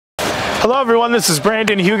Hello everyone, this is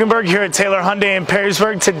Brandon Hugenberg here at Taylor Hyundai in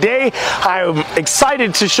Perrysburg. Today I'm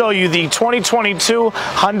excited to show you the 2022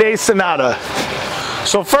 Hyundai Sonata.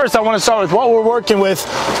 So first I want to start with what we're working with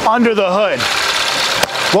under the hood.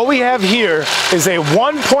 What we have here is a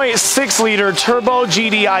 1.6 liter turbo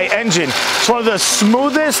GDI engine. It's one of the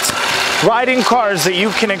smoothest riding cars that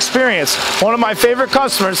you can experience. One of my favorite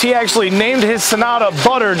customers, he actually named his Sonata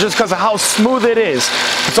Butter just because of how smooth it is.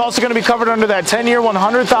 It's also going to be covered under that 10-year,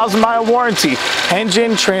 100,000-mile warranty.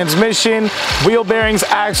 Engine, transmission, wheel bearings,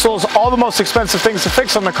 axles, all the most expensive things to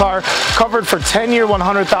fix on the car, covered for 10-year,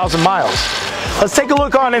 100,000 miles. Let's take a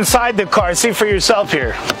look on inside the car, see for yourself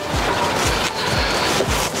here.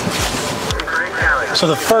 So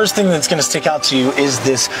the first thing that's going to stick out to you is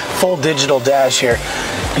this full digital dash here.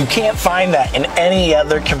 You can't find that in any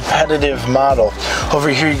other competitive model. Over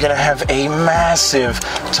here you're going to have a massive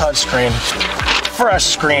touchscreen. Fresh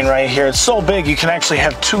screen right here. It's so big you can actually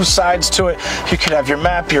have two sides to it. You could have your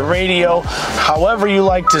map, your radio, however you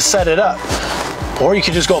like to set it up. Or you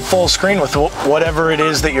could just go full screen with whatever it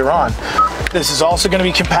is that you're on. This is also going to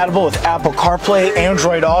be compatible with Apple CarPlay,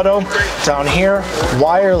 Android Auto. Down here,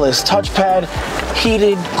 wireless touchpad,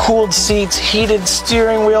 heated, cooled seats, heated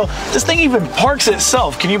steering wheel. This thing even parks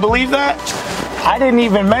itself. Can you believe that? I didn't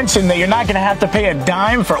even mention that you're not going to have to pay a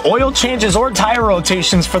dime for oil changes or tire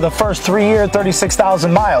rotations for the first 3-year,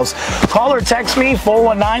 36,000 miles. Call or text me,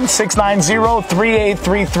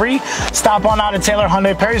 419-690-3833. Stop on out at Taylor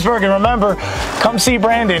Hyundai Perrysburg, and remember, come see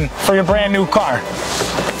Brandon for your brand new car.